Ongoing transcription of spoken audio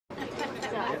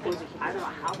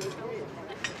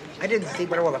I didn't see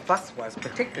what all the fuss was,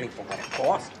 particularly for what it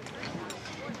cost.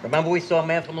 Remember we saw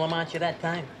Man from La Mancha that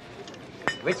time?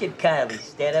 Richard Kiley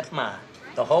stared at Ma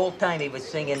the whole time he was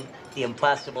singing The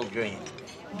Impossible Dream.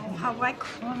 Oh, how I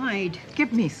cried.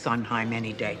 Give me Sondheim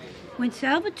any day. When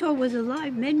Salvatore was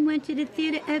alive, Minn went to the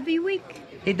theater every week.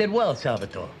 He did well,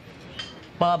 Salvatore.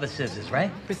 Barber scissors, right?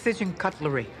 Precision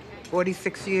cutlery.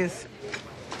 46 years.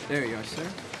 There you are, sir.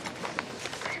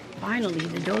 Finally,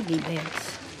 the Doggy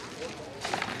dance.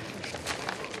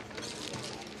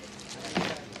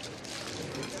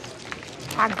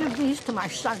 I'll give these to my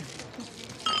son.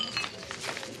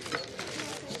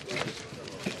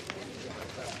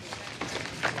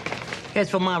 Here's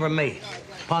for Ma and me.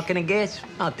 Parking and gas,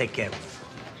 I'll take care of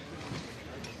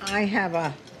it. I have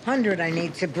 100 I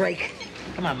need to break.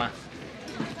 Come on, Ma.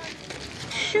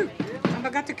 Shoot, I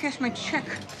forgot to cash my check.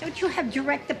 Don't you have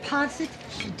direct deposit?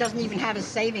 She doesn't even have a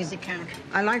savings account.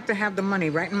 I like to have the money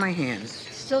right in my hands.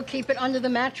 Still keep it under the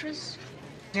mattress?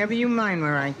 Never you mind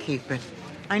where I keep it.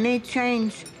 I need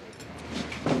change.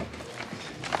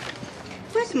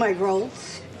 Where's my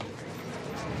rolls?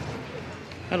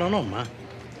 I don't know, Ma.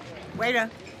 Waiter.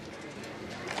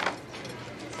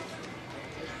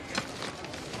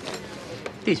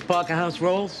 These Parker House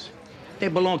rolls, they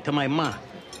belong to my Ma.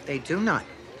 They do not.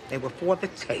 They were for the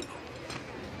table.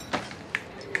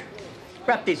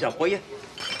 Wrap these up, will you?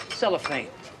 Cellophane.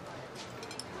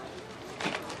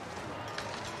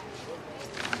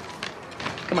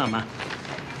 Come on, Ma.